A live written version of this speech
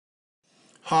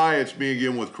Hi, it's me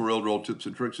again with Corel Drill Tips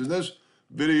and Tricks. And this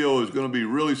video is going to be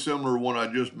really similar to one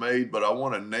I just made, but I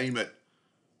want to name it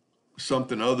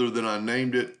something other than I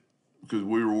named it because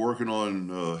we were working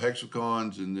on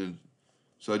hexagons, and then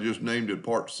so I just named it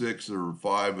part 6 or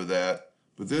 5 of that.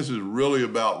 But this is really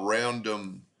about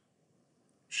random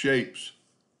shapes.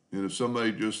 And if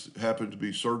somebody just happens to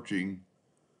be searching,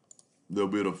 they'll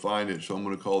be able to find it. So I'm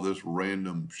going to call this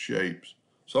random shapes.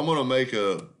 So I'm going to make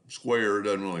a square. It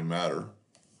doesn't really matter.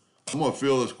 I'm going to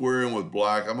fill the square in with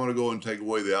black. I'm going to go and take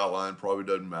away the outline. Probably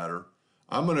doesn't matter.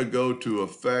 I'm going to go to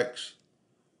Effects,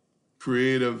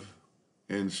 Creative,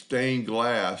 and Stained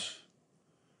Glass.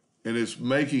 And it's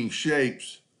making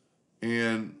shapes.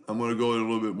 And I'm going to go in a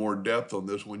little bit more depth on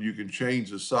this one. You can change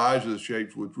the size of the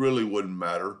shapes, which really wouldn't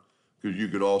matter because you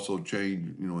could also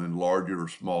change, enlarge it or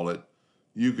small it.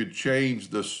 You could change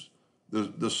this.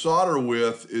 The solder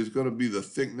width is going to be the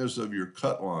thickness of your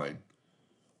cut line.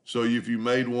 So if you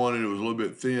made one and it was a little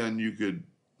bit thin, you could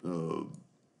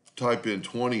type in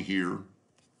 20 here,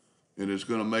 and it's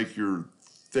going to make your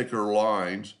thicker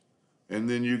lines, and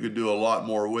then you could do a lot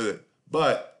more with it.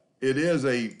 But it is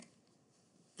a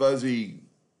fuzzy,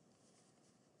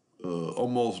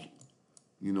 almost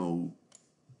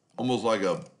like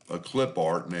a clip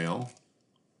art now.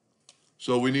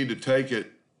 So we need to take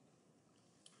it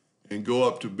and go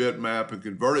up to Bitmap and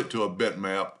convert it to a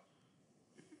bitmap,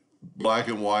 black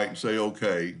and white, and say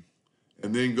OK.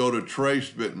 And then go to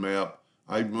Trace Bitmap.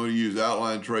 I'm going to use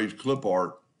Outline Trace Clip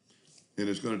Art, and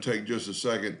it's going to take just a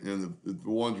second. And the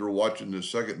ones who are watching this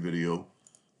second video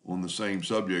on the same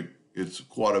subject, it's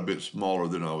quite a bit smaller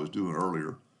than I was doing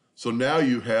earlier. So now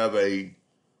you have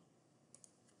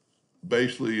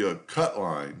basically a cut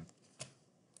line.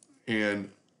 And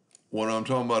when I'm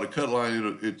talking about a cut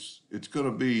line, it's going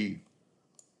to be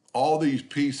all these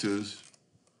pieces.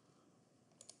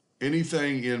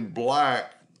 Anything in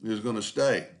black is going to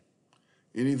stay.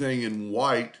 Anything in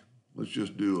white, let's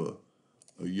just do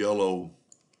a yellow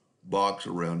box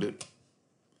around it.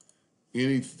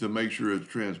 To make sure it's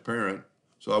transparent.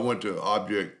 So I went to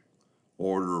Object,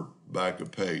 Order, Back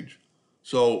of Page.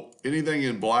 So anything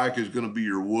in black is going to be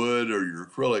your wood or your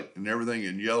acrylic, and everything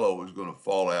in yellow is going to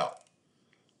fall out.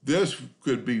 This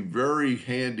could be very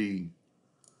handy.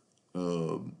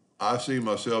 I see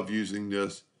myself using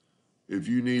this if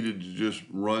you needed to just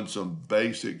run some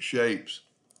basic shapes.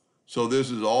 So this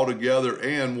is all together,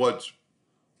 and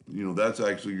that's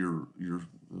actually your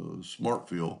smart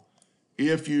fill.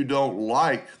 If you don't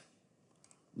like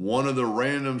one of the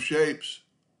random shapes,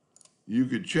 you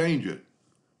could change it.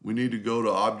 We need to go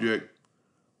to Object,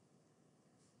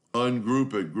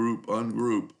 Ungroup it, Group,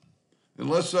 Ungroup. And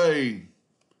let's say,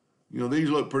 these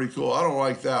look pretty cool. I don't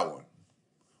like that one.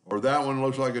 Or that one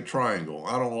looks like a triangle.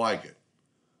 I don't like it.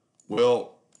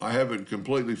 Well, I haven't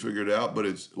completely figured it out, but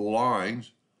it's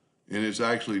lines, and it's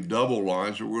actually double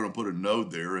lines, so we're going to put a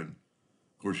node there. And,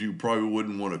 of course, you probably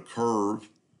wouldn't want a curve,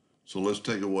 so let's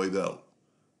take away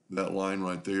that line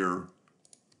right there.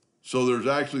 So there's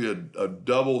actually a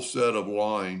double set of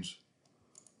lines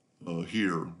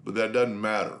here, but that doesn't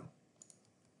matter.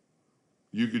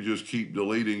 You could just keep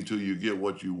deleting till you get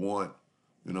what you want.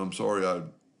 And I'm sorry I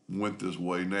went this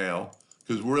way now,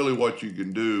 because really what you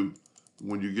can do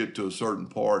when you get to a certain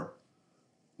part,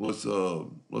 let's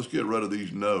get rid of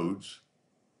these nodes.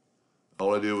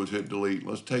 All I did was hit delete.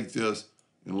 Let's take this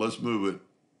and let's move it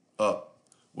up.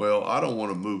 Well, I don't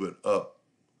want to move it up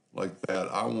like that.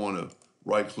 I want to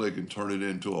right click and turn it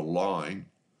into a line,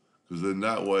 because then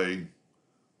that way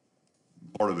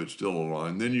part of it's still a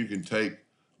line. Then you can take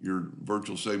your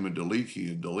virtual segment delete key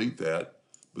and delete that.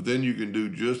 But then you can do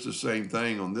just the same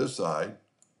thing on this side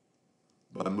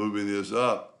by moving this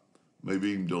up, maybe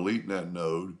even deleting that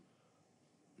node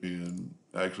and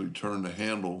actually turn the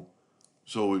handle.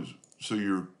 So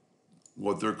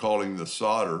what they're calling the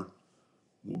solder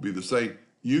will be the same.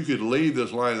 You could leave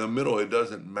this line in the middle. It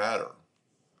doesn't matter.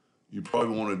 You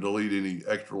probably want to delete any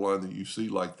extra line that you see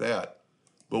like that.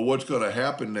 But what's going to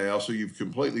happen now, so you've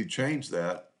completely changed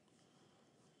that.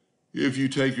 If you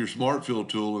take your Smart Fill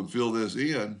tool and fill this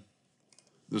in,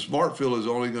 the Smart Fill is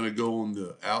only going to go on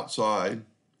the outside.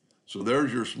 So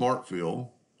there's your Smart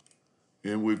Fill.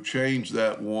 And we've changed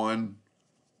that one.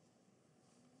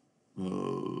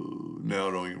 Now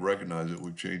I don't even recognize it.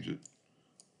 We've changed it.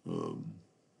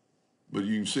 But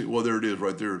you can see, well, there it is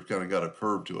right there. It's kind of got a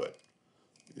curve to it.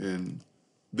 And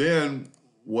then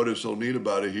what is so neat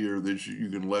about it here that you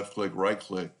can left click, right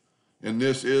click. And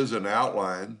this is an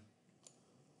outline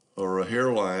or a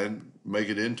hairline, make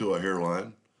it into a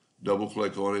hairline. Double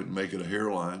click on it and make it a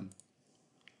hairline.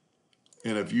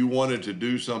 And if you wanted to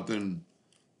do something,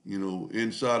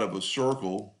 inside of a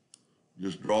circle,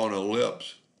 just draw an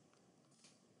ellipse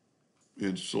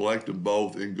and select them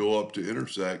both and go up to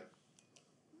intersect,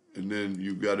 and then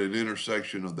you've got an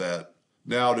intersection of that.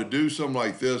 Now, to do something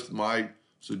like this, my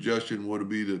suggestion would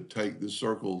be to take this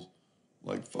circle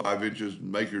like 5 inches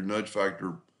and make your nudge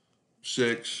factor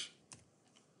 6,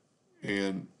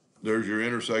 and there's your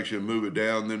intersection. Move it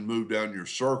down, then move down your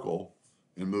circle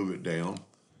and move it down.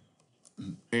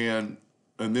 And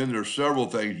then there's several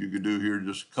things you could do here.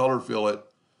 Just color fill it,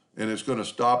 and it's going to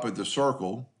stop at the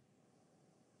circle,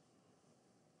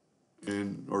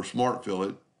 or smart fill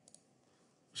it,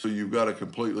 so you've got a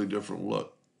completely different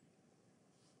look.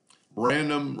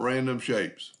 Random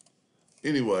shapes.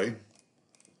 Anyway,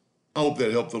 I hope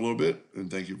that helped a little bit, and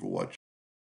thank you for watching.